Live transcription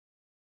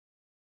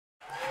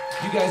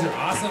You guys are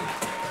awesome.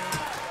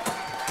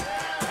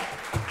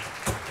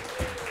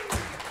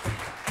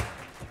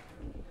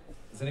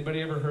 Has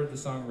anybody ever heard the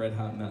song Red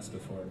Hot Mess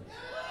before?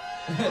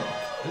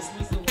 This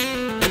was the one.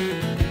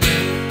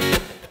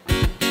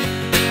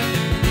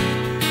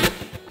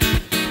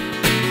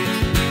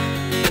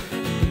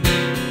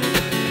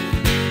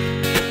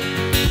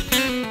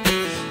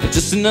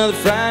 Just another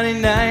Friday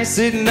night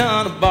sitting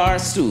on a bar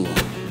stool,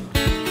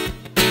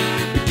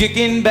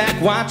 kicking back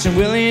watching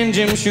Willie and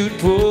Jim shoot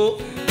pool.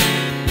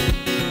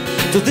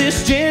 So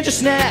this ginger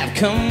snap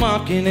come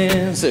walking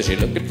in, says she's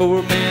looking for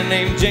a man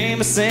named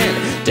Jameson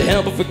to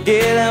help her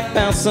forget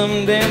about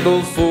some damn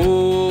old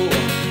fool.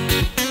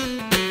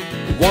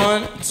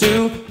 1,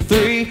 2,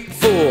 3,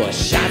 4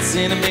 shots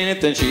in a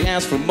minute, then she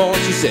asked for more.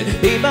 She said,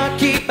 hey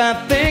barkeep, I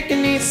think I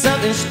need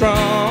something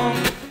strong.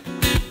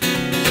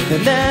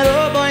 And that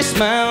old boy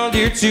smiled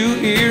ear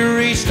to ear,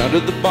 reached under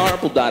the bar,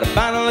 pulled out a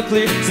bottle of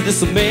clear, said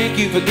this'll make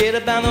you forget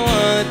about the one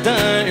that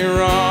done you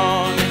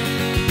wrong.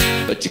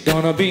 But you're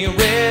gonna be a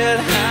red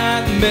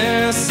hot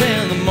mess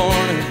in the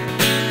morning,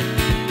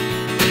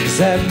 'cause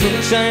that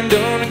moonshine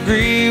don't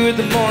agree with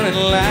the morning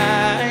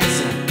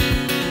lights.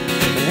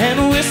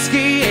 And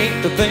whiskey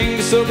ain't the thing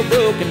to soak a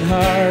broken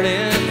heart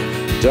in,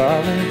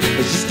 darling.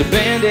 It's just a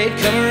band-aid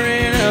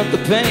covering up the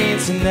pain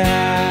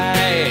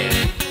tonight.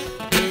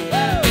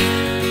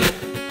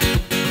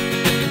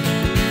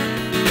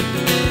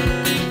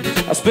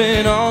 I'll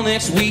spend all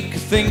next week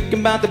thinking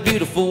about the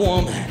beautiful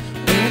woman,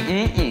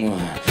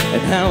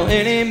 and how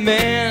any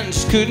man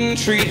just couldn't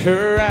treat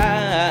her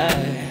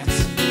right.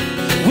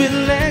 With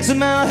legs a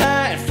mile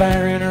high and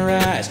fire in her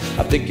eyes,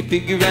 I think you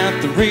figure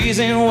out the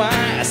reason why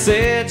I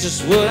said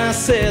just what I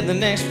said the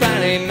next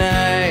Friday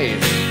night.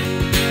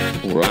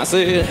 Where I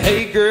said,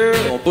 hey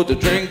girl, put the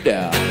drink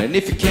down, and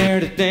if you care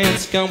to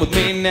dance, come with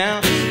me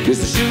now,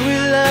 'cause I sure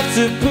would love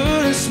to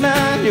put a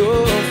smile on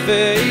your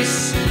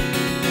face.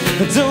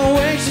 Don't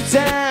waste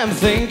your time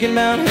thinking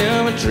about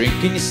him and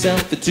drinking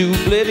yourself into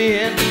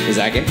oblivion, 'cause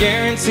I can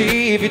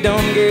guarantee if you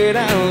don't get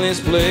out of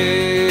this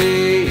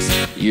place,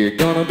 you're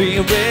gonna be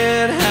a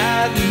red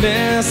hot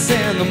mess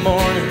in the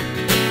morning,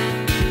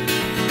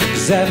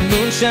 'cause that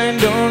moonshine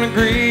don't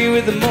agree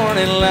with the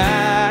morning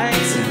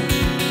lights.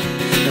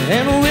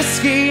 And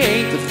whiskey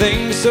ain't the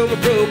thing to soak a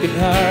broken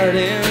heart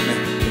in,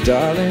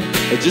 darling.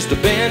 It's just a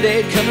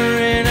band-aid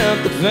covering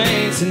up the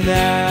pain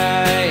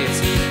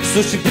tonight.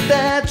 So she put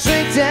that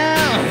drink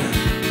down,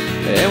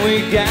 and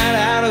we got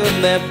out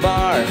of that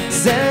bar,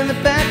 sat in the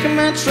back of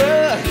my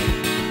truck,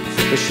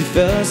 but she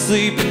fell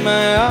asleep in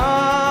my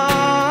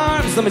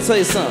arms. Let me tell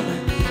you something,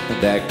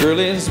 that girl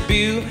is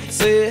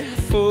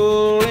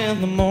beautiful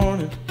in the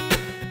morning,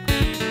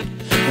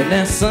 and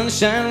that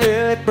sunshine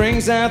really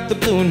brings out the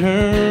blue in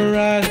her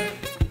eye.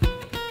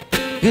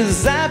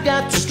 'Cause I've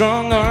got two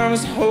strong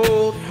arms to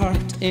hold her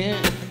heart in,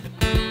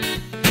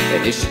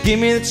 and if she give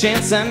me the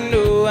chance, I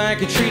know I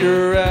can treat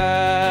her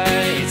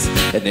right.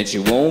 And then she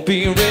won't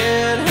be a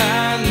red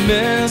hot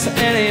mess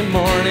any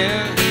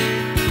morning,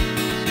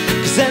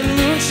 'cause that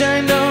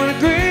moonshine don't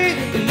agree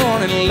with the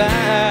morning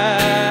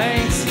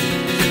lights.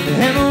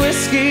 And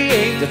whiskey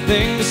ain't the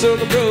thing to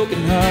soak a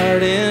broken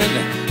heart in,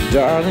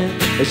 darling.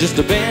 It's just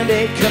a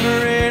band-aid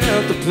covering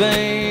up the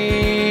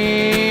pain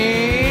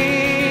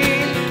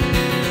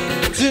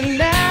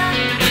tonight.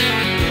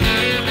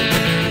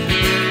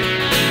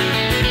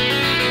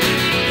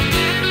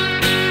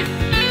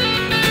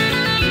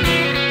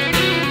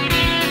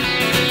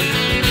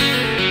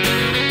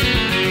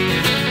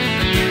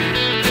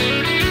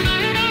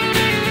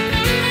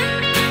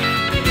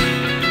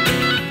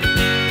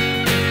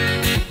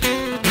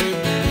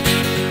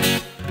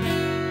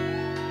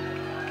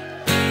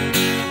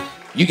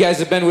 You guys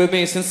have been with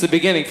me since the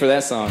beginning for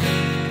that song.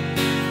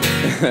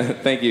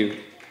 Thank you.